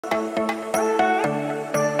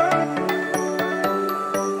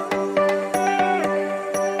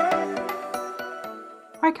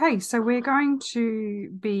Okay, so we're going to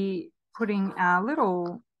be putting our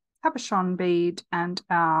little cabochon bead and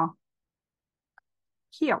our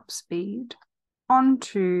Cheops bead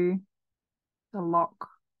onto the lock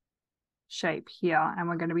shape here, and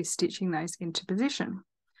we're going to be stitching those into position.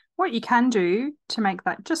 What you can do to make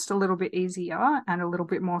that just a little bit easier and a little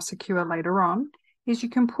bit more secure later on is you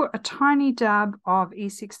can put a tiny dab of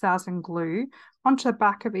E6000 glue onto the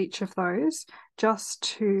back of each of those just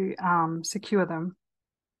to secure them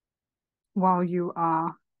while you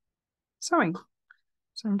are sewing.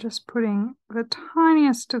 So I'm just putting the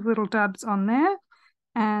tiniest of little dabs on there,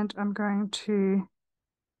 and I'm going to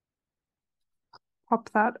pop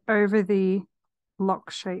that over the lock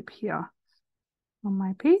shape here on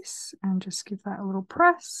my piece and just give that a little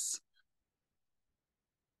press.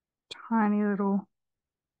 Tiny little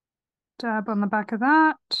dab on the back of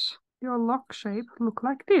that. Your lock shape look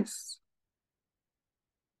like this.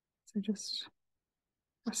 So just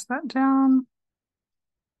press that down.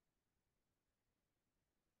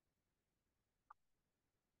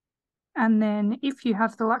 And then if you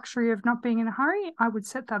have the luxury of not being in a hurry, I would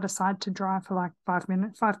set that aside to dry for like 5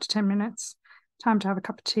 to 10 minutes. Time to have a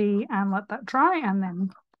cup of tea and let that dry, and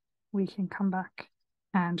then we can come back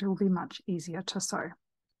and it will be much easier to sew.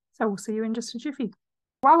 So we'll see you in just a jiffy.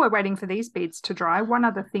 While we're waiting for these beads to dry, one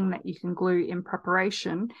other thing that you can glue in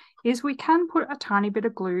preparation is we can put a tiny bit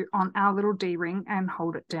of glue on our little D-ring and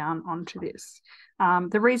hold it down onto this.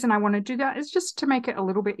 The reason I want to do that is just to make it a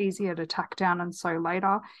little bit easier to tack down and sew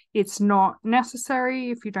later. It's not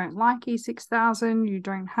necessary if you don't like E6000, you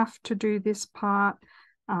don't have to do this part.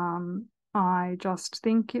 I just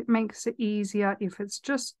think it makes it easier if it's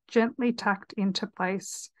just gently tacked into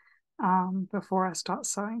place before I start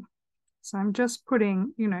sewing. So I'm just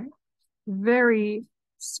putting, very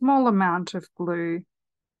small amount of glue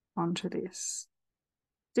onto this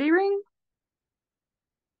D-ring.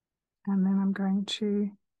 And then I'm going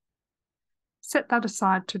to set that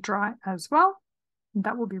aside to dry as well. And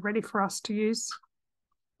that will be ready for us to use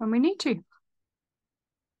when we need to.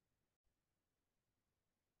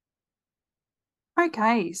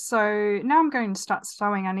 Okay, so now I'm going to start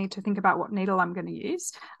sewing. I need to think about what needle I'm going to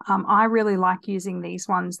use. I really like using these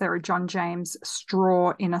ones. They're a John James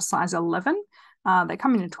straw in a size 11. They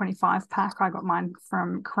come in a 25 pack. I got mine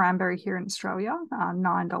from Cranberry here in Australia,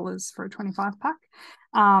 $9 for a 25 pack.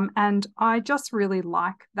 And I just really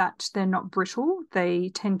like that they're not brittle.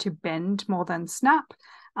 They tend to bend more than snap.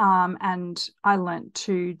 And I learnt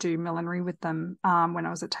to do millinery with them when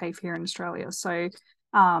I was at TAFE here in Australia. So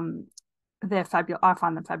they're fabulous. I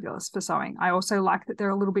find them fabulous for sewing. I also like that they're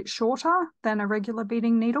a little bit shorter than a regular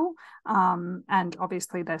beading needle. And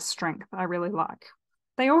obviously their strength I really like.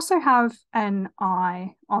 They also have an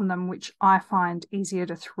eye on them, which I find easier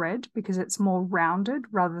to thread because it's more rounded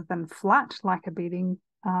rather than flat like a beading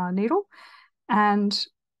needle. And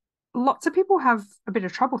lots of people have a bit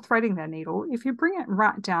of trouble threading their needle. If you bring it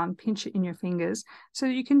right down, pinch it in your fingers so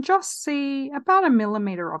you can just see about 1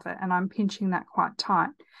 millimeter of it, and I'm pinching that quite tight.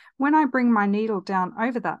 When I bring my needle down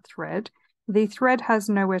over that thread, the thread has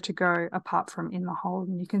nowhere to go apart from in the hole,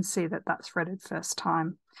 and you can see that that's threaded first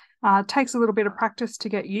time. It takes a little bit of practice to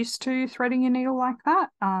get used to threading your needle like that.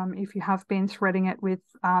 If you have been threading it with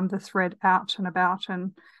the thread out and about,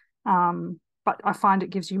 but I find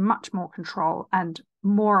it gives you much more control, and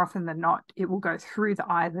more often than not, it will go through the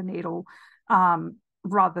eye of the needle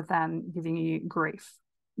rather than giving you grief.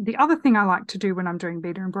 The other thing I like to do when I'm doing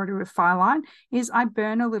bead embroidery with file line is I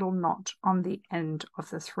burn a little knot on the end of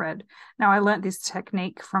the thread. Now, I learnt this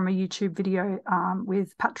technique from a YouTube video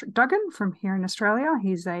with Patrick Duggan from here in Australia.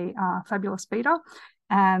 He's a fabulous beader.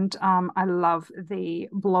 And I love the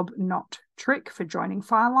blob knot trick for joining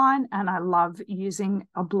file line, and I love using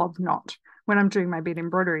a blob knot when I'm doing my bead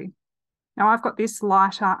embroidery. Now I've got this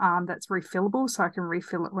lighter that's refillable, so I can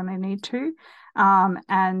refill it when I need to.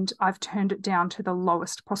 And I've turned it down to the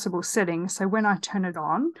lowest possible setting. So when I turn it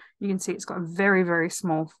on, you can see it's got a very, very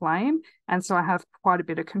small flame. And so I have quite a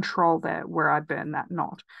bit of control there where I burn that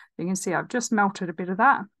knot. You can see I've just melted a bit of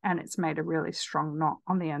that, and it's made a really strong knot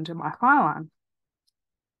on the end of my file line.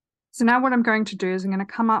 So now what I'm going to do is I'm going to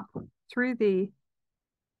come up through the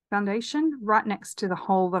foundation right next to the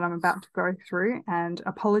hole that I'm about to go through, and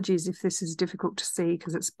apologies if this is difficult to see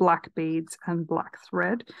because it's black beads and black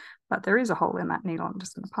thread, but there is a hole in that needle. I'm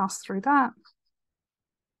just going to pass through that,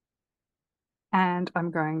 and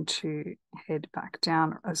I'm going to head back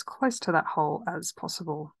down as close to that hole as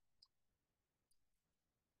possible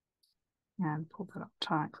and pull that up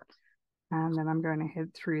tight, and then I'm going to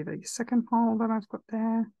head through the second hole that I've got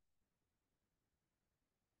there.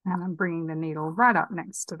 And I'm bringing the needle right up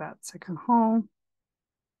next to that second hole,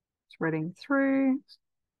 threading through,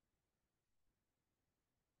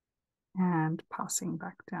 and passing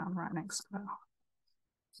back down right next to that.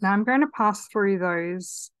 Now I'm going to pass through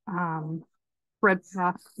those thread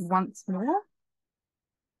path once more.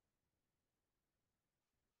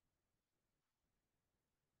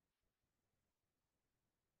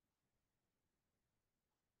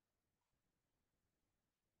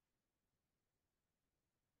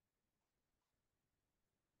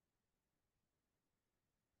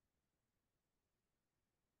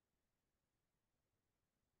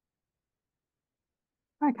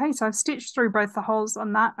 Okay, so I've stitched through both the holes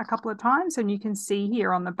on that a couple of times, and you can see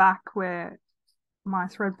here on the back where my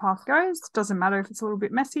thread path goes. Doesn't matter if it's a little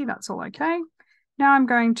bit messy, that's all okay. Now I'm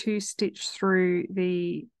going to stitch through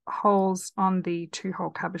the holes on the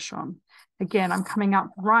 2-hole cabochon. Again, I'm coming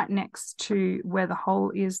up right next to where the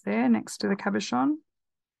hole is there, next to the cabochon.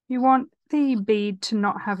 You want the bead to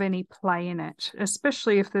not have any play in it,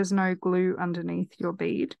 especially if there's no glue underneath your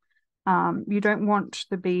bead. You don't want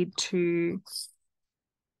the bead to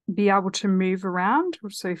be able to move around.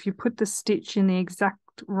 So if you put the stitch in the exact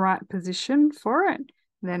right position for it,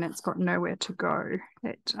 then it's got nowhere to go.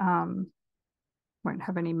 It won't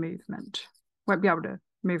have any movement, won't be able to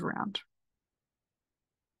move around.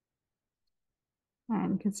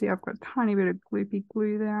 And you can see I've got a tiny bit of gloopy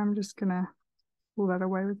glue there. I'm just gonna pull that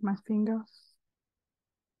away with my finger.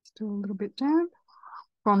 Still a little bit damp.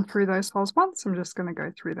 Gone through those holes once, I'm just gonna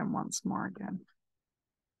go through them once more again.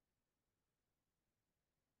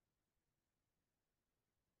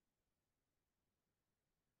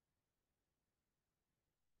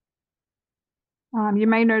 You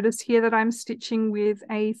may notice here that I'm stitching with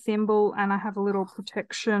a thimble and I have a little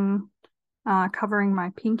protection covering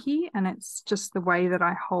my pinky, and it's just the way that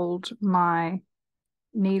I hold my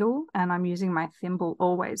needle, and I'm using my thimble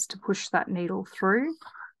always to push that needle through.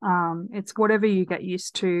 It's whatever you get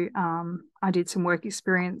used to. I did some work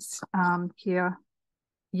experience here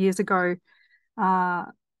years ago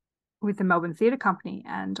with the Melbourne Theatre Company,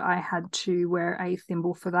 and I had to wear a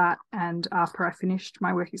thimble for that. And after I finished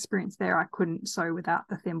my work experience there, I couldn't sew without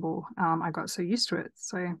the thimble. I got so used to it.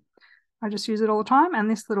 So I just use it all the time. And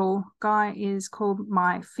this little guy is called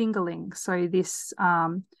my fingerling. So this, I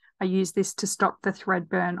use this to stop the thread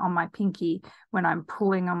burn on my pinky when I'm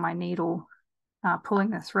pulling on my needle, pulling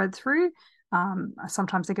the thread through.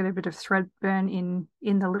 Sometimes I get a bit of thread burn in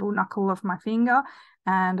the little knuckle of my finger,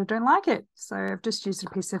 and I don't like it. So I've just used a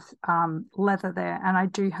piece of leather there, and I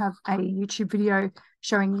do have a YouTube video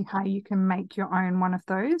showing you how you can make your own one of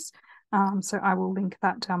those. So I will link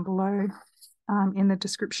that down below in the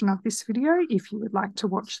description of this video if you would like to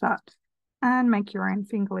watch that and make your own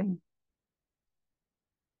fingerling.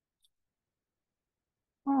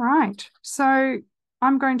 All right, so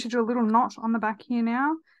I'm going to do a little knot on the back here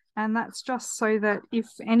now, and that's just so that if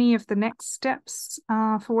any of the next steps,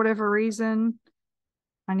 for whatever reason,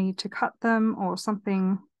 I need to cut them or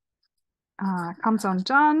something comes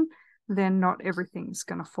undone, then not everything's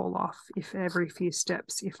going to fall off if every few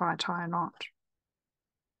steps if I tie a knot.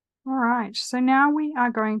 All right, so now we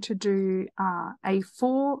are going to do a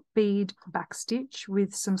 4-bead backstitch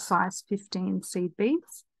with some size 15 seed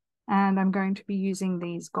beads, and I'm going to be using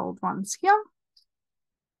these gold ones here.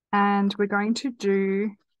 And we're going to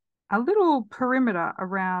do a little perimeter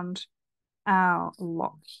around our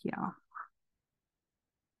lock here.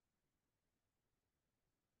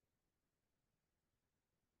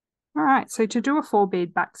 All right, so to do a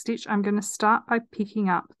 4-bead backstitch, I'm going to start by picking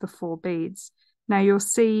up the 4 beads. Now you'll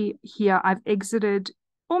see here I've exited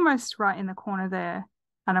almost right in the corner there,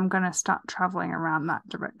 and I'm going to start traveling around that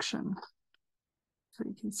direction. So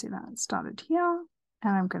you can see that it started here,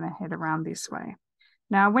 and I'm going to head around this way.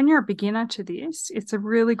 Now, when you're a beginner to this, it's a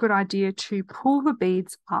really good idea to pull the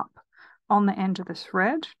beads up on the end of the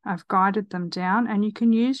thread. I've guided them down, and you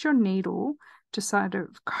can use your needle to sort of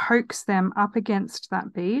coax them up against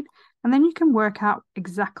that bead, and then you can work out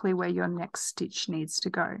exactly where your next stitch needs to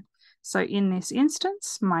go. So in this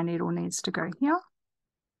instance, my needle needs to go here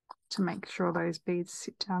to make sure those beads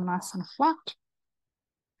sit down nice and flat.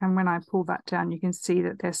 And when I pull that down, you can see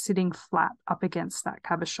that they're sitting flat up against that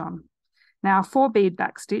cabochon. Now, a 4-bead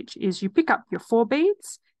backstitch is you pick up your 4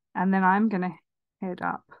 beads, and then I'm going to head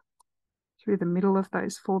up through the middle of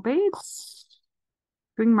those 4 beads,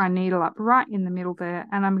 bring my needle up right in the middle there,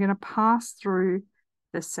 and I'm going to pass through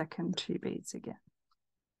the second 2 beads again.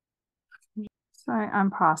 So I'm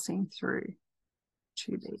passing through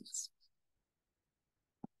 2 beads.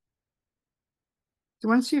 So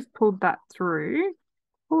once you've pulled that through,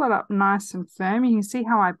 pull it up nice and firm. You can see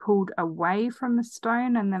how I pulled away from the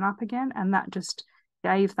stone and then up again, and that just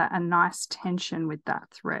gave that a nice tension with that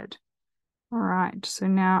thread. All right, so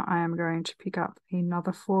now I am going to pick up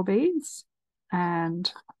another 4 beads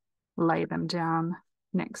and lay them down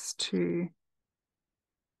next to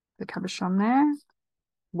the cabochon there,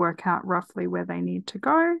 work out roughly where they need to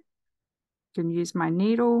go. I can use my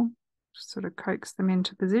needle, sort of coax them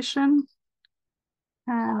into position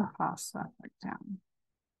and pass that back down.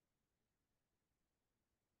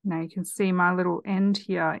 Now you can see my little end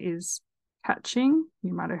here is catching.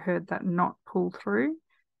 You might have heard that knot pull through.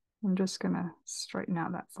 I'm just going to straighten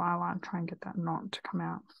out that file line, try and get that knot to come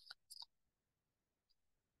out.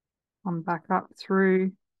 I'm back up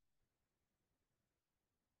through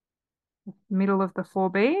the middle of the 4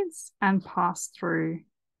 beads and pass through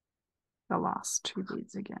the last 2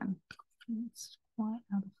 beads again. It's quite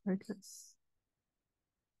out of focus.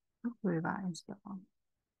 Hopefully that is better.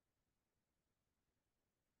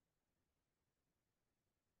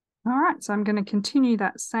 All right, so I'm going to continue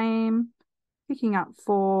that same, picking up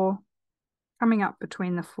 4, coming up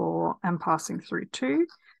between the 4 and passing through 2,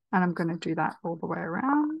 and I'm going to do that all the way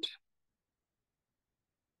around.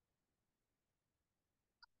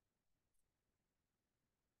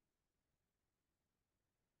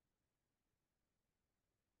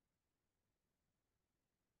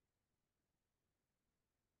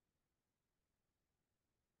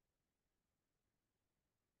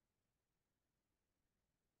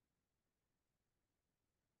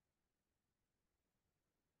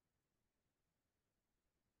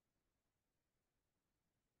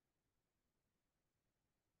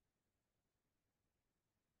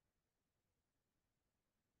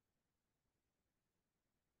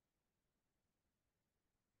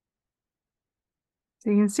 So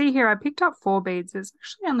you can see here, I picked up 4 beads. There's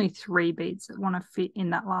actually only 3 beads that want to fit in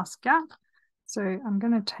that last gap. So I'm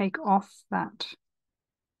going to take off that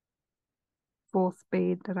 4th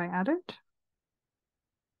bead that I added.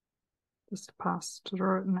 Just pass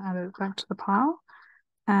through it and add it back to the pile.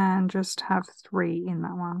 And just have 3 in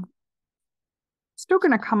that one. Still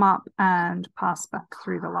going to come up and pass back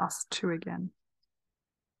through the last 2 again.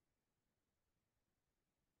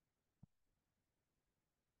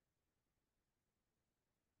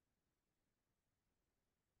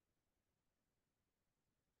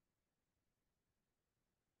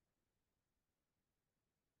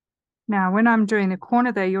 Now, when I'm doing the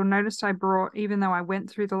corner there, you'll notice I brought, even though I went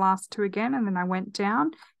through the last 2 again and then I went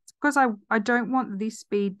down, it's because I don't want this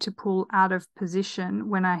bead to pull out of position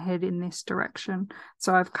when I head in this direction.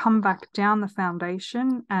 So I've come back down the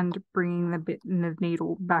foundation and bringing the bit in the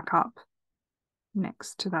needle back up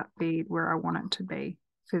next to that bead where I want it to be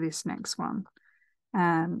for this next one.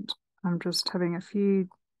 And I'm just having a few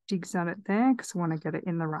digs at it there because I want to get it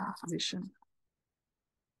in the right position.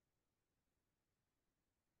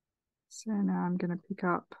 So now I'm going to pick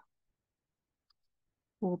up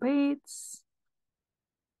 4 beads,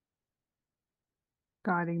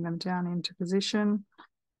 guiding them down into position,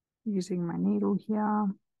 using my needle here.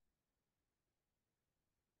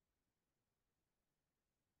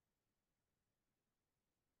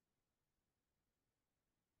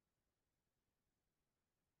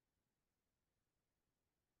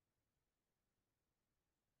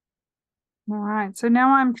 All right, so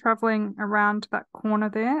now I'm traveling around that corner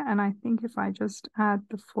there, and I think if I just add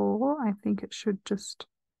the 4, I think it should just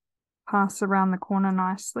pass around the corner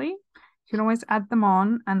nicely. You can always add them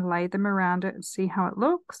on and lay them around it and see how it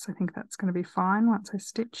looks. I think that's going to be fine once I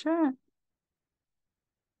stitch it.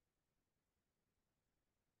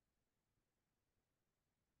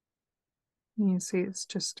 You see it's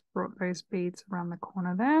just brought those beads around the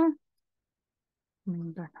corner there.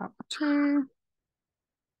 Coming back up 2.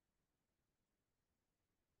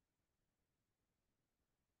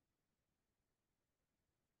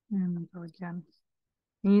 And go again.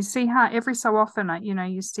 And you see how every so often,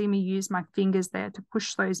 you see me use my fingers there to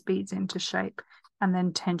push those beads into shape and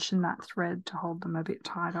then tension that thread to hold them a bit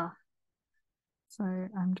tighter. So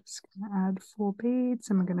I'm just going to add 4 beads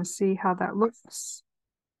and we're going to see how that looks.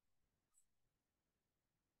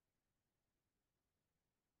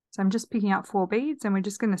 So I'm just picking up 4 beads and we're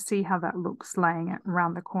just going to see how that looks laying it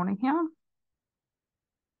around the corner here.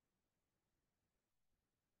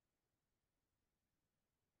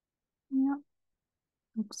 Yep,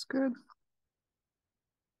 looks good.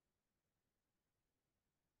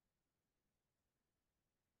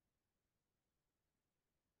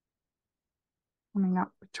 Coming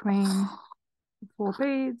up between the 4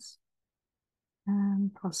 beads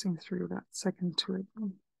and passing through that second 2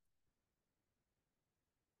 again.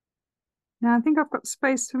 Now I think I've got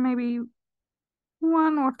space for maybe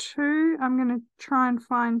 1 or 2. I'm going to try and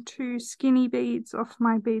find 2 skinny beads off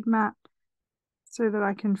my bead mat so that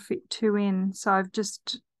I can fit 2 in. So I've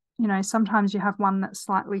just, sometimes you have one that's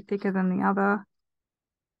slightly thicker than the other.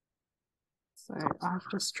 So I've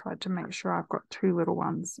just tried to make sure I've got 2 little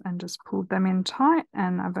ones and just pulled them in tight,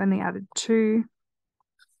 and I've only added 2.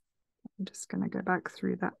 I'm just going to go back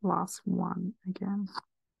through that last one again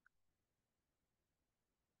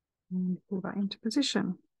and pull that into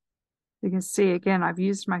position. You can see again, I've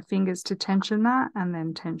used my fingers to tension that and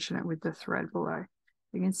then tension it with the thread below.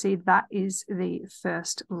 You can see that is the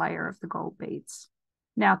first layer of the gold beads.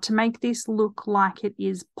 Now, to make this look like it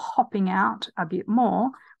is popping out a bit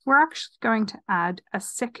more, we're actually going to add a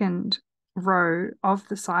second row of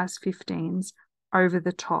the size 15s over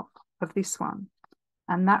the top of this one.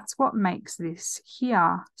 And that's what makes this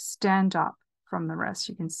here stand up from the rest.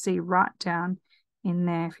 You can see right down in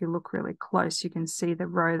there, if you look really close, you can see the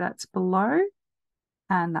row that's below,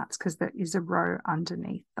 and that's because there is a row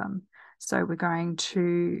underneath them. So we're going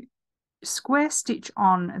to square stitch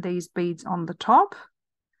on these beads on the top.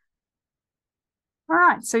 All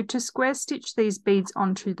right, so to square stitch these beads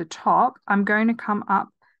onto the top, I'm going to come up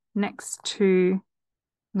next to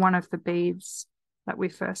one of the beads that we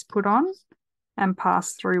first put on and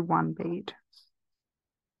pass through one bead.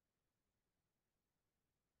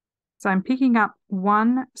 So I'm picking up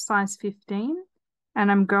one size 15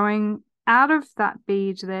 and I'm going out of that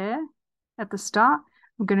bead there at the start.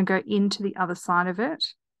 I'm going to go into the other side of it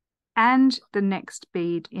and the next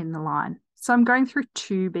bead in the line. So I'm going through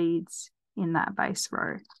 2 beads in that base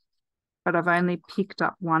row, but I've only picked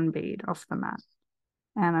up 1 bead off the mat.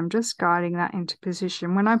 And I'm just guiding that into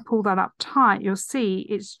position. When I pull that up tight, you'll see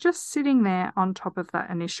it's just sitting there on top of that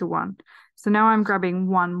initial one. So now I'm grabbing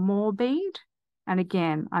 1 more bead. And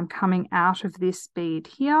again, I'm coming out of this bead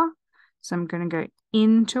here. So I'm going to go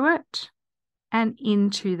into it and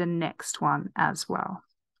into the next one as well.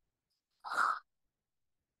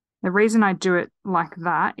 The reason I do it like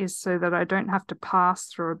that is so that I don't have to pass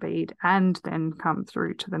through a bead and then come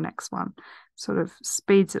through to the next one. Sort of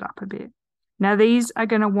speeds it up a bit. Now these are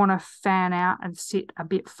going to want to fan out and sit a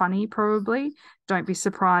bit funny probably. Don't be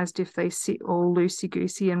surprised if they sit all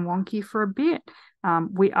loosey-goosey and wonky for a bit.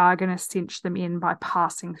 We are going to cinch them in by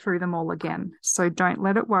passing through them all again. So don't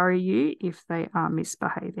let it worry you if they are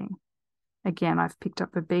misbehaving. Again, I've picked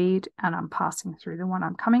up a bead and I'm passing through the one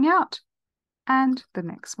I'm coming out and the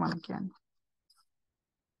next one again.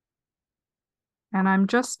 And I'm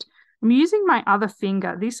using my other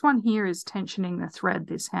finger. This one here is tensioning the thread,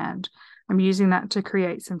 this hand. I'm using that to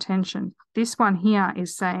create some tension. This one here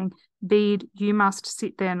is saying, bead, you must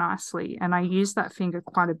sit there nicely. And I use that finger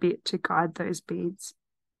quite a bit to guide those beads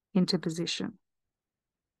into position.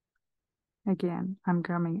 Again, I'm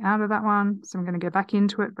coming out of that one. So I'm going to go back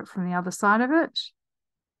into it, but from the other side of it.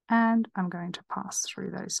 And I'm going to pass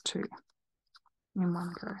through those 2 in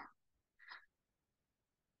one go.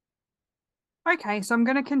 Okay, so I'm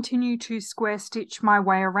going to continue to square stitch my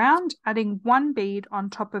way around, adding 1 bead on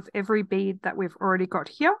top of every bead that we've already got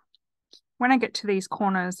here. When I get to these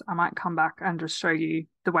corners, I might come back and just show you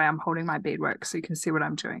the way I'm holding my beadwork so you can see what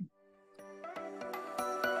I'm doing.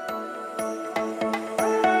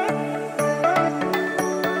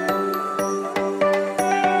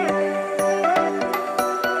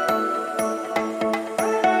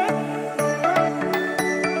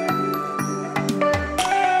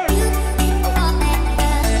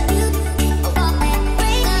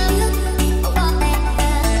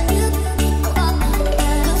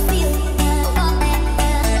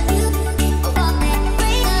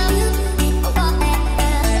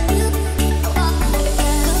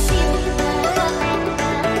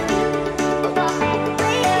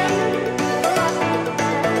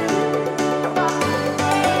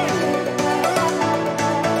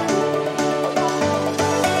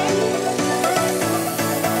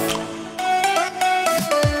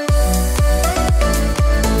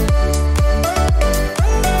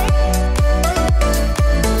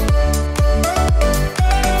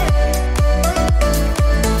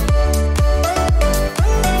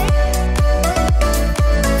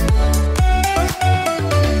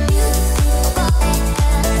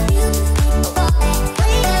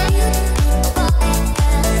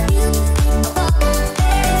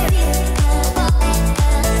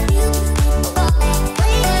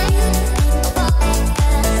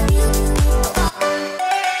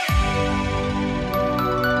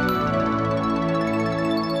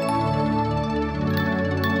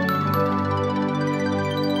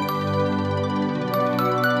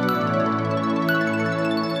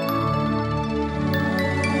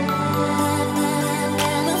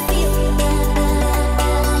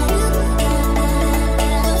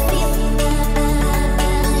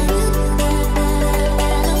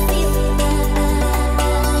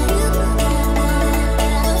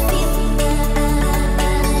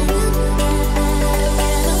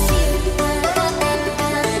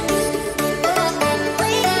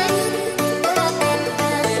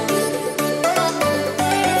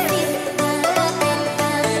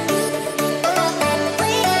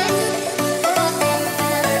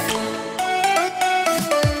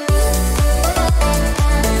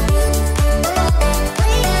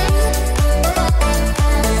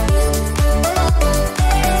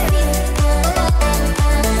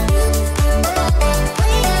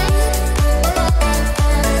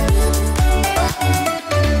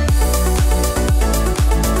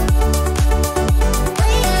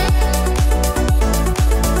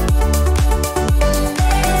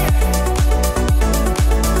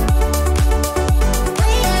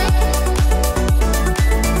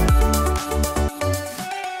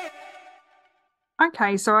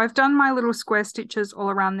 Okay, so I've done my little square stitches all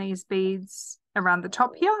around these beads around the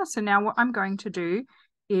top here. So now what I'm going to do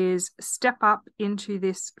is step up into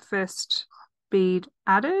this first bead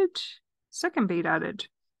added, second bead added,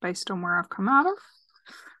 based on where I've come out of.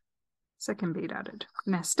 Second bead added.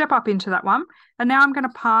 Now step up into that one. And now I'm going to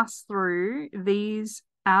pass through these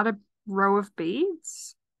outer row of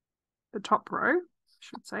beads, the top row, I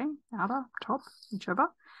should say, outer, top, whichever.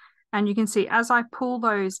 And you can see as I pull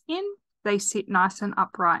those in, they sit nice and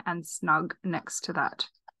upright and snug next to that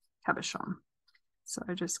cabochon. So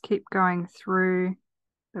just keep going through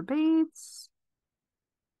the beads,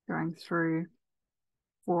 going through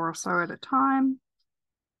 4 or so at a time,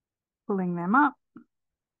 pulling them up.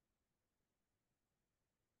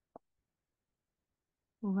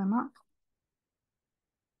 Pull them up.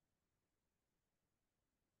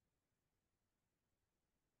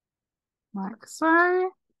 Like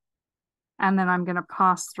so. And then I'm going to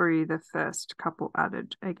pass through the first couple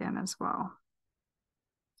added again as well.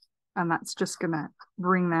 And that's just going to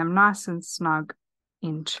bring them nice and snug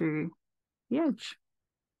into the edge.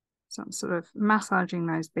 So I'm sort of massaging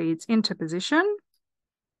those beads into position.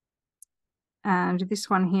 And this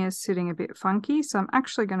one here is sitting a bit funky. So I'm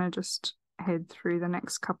actually going to just head through the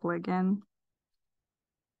next couple again.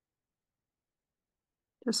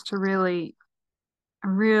 Just to really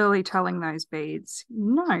telling those beads,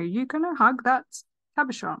 no, you're going to hug that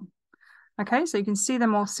cabochon. Okay, so you can see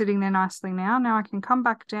them all sitting there nicely now. Now I can come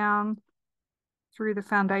back down through the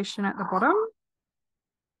foundation at the bottom.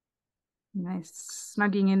 And they're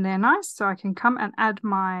snugging in there nice. So I can come and add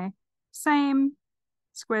my same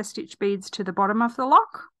square stitch beads to the bottom of the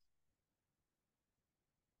lock.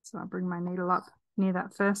 So I'll bring my needle up near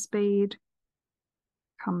that first bead,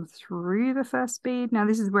 come through the first bead. Now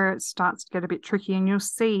this is where it starts to get a bit tricky, and you'll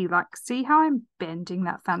see, see how I'm bending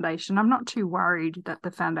that foundation. I'm not too worried that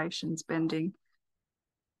the foundation's bending.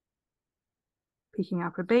 Picking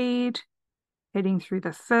up a bead, heading through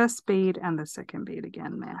the first bead and the second bead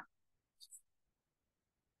again there.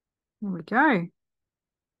 There we go.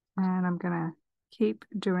 And I'm going to keep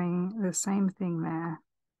doing the same thing there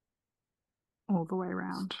all the way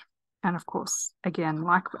around. And of course, again,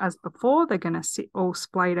 like as before, they're going to sit all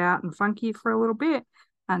splayed out and funky for a little bit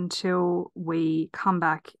until we come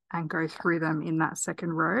back and go through them in that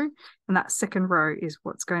second row. And that second row is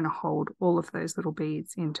what's going to hold all of those little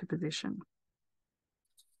beads into position.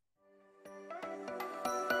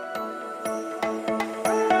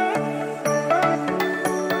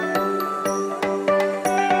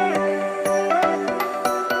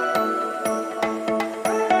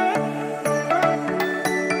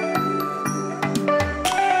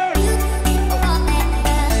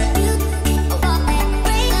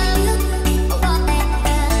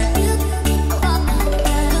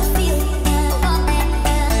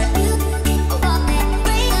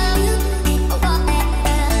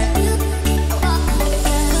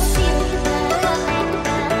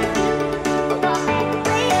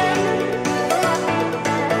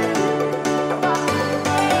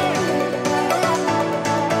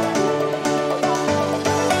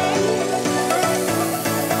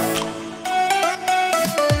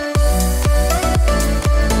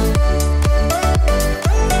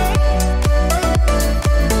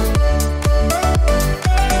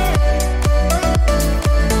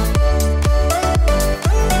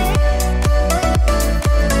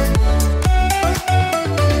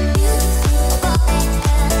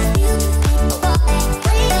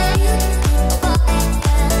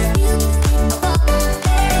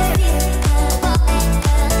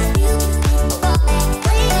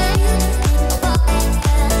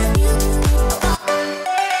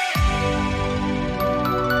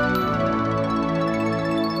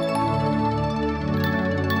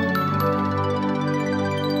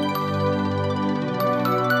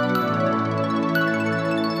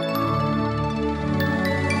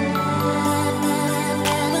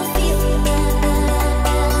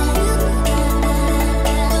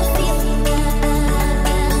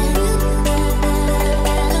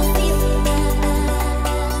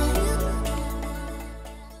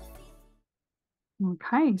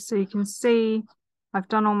 Okay, so you can see I've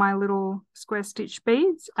done all my little square stitch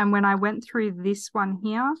beads, and when I went through this one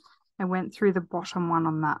here, I went through the bottom one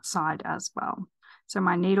on that side as well. So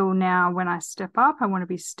my needle now, when I step up, I want to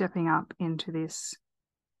be stepping up into this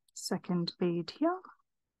second bead here.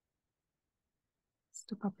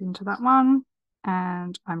 Step up into that one,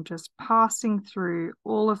 and I'm just passing through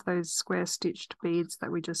all of those square stitched beads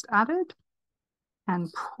that we just added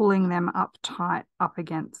and pulling them up tight up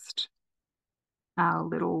against our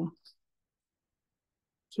little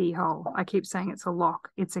keyhole. I keep saying it's a lock.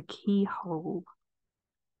 It's a keyhole.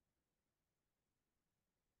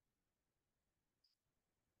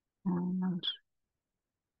 And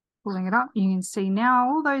pulling it up, you can see now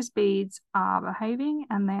all those beads are behaving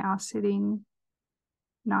and they are sitting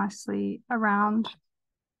nicely around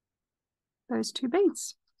those two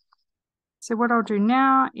beads. So what I'll do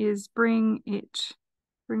now is bring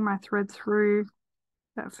my thread through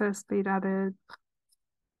that first bead added.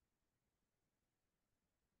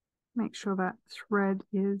 Make sure that thread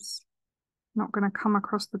is not going to come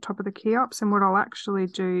across the top of the Cheops. And what I'll actually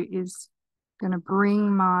do is going to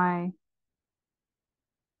bring my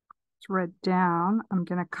thread down. I'm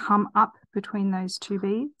going to come up between those two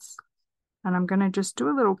beads and I'm going to just do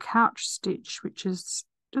a little couch stitch, which is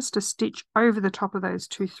just a stitch over the top of those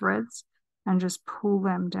two threads and just pull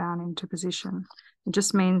them down into position. It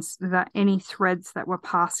just means that any threads that were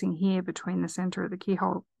passing here between the center of the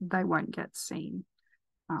keyhole, they won't get seen.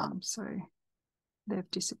 So they've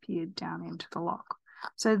disappeared down into the lock.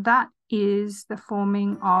 So that is the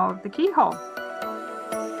forming of the keyhole.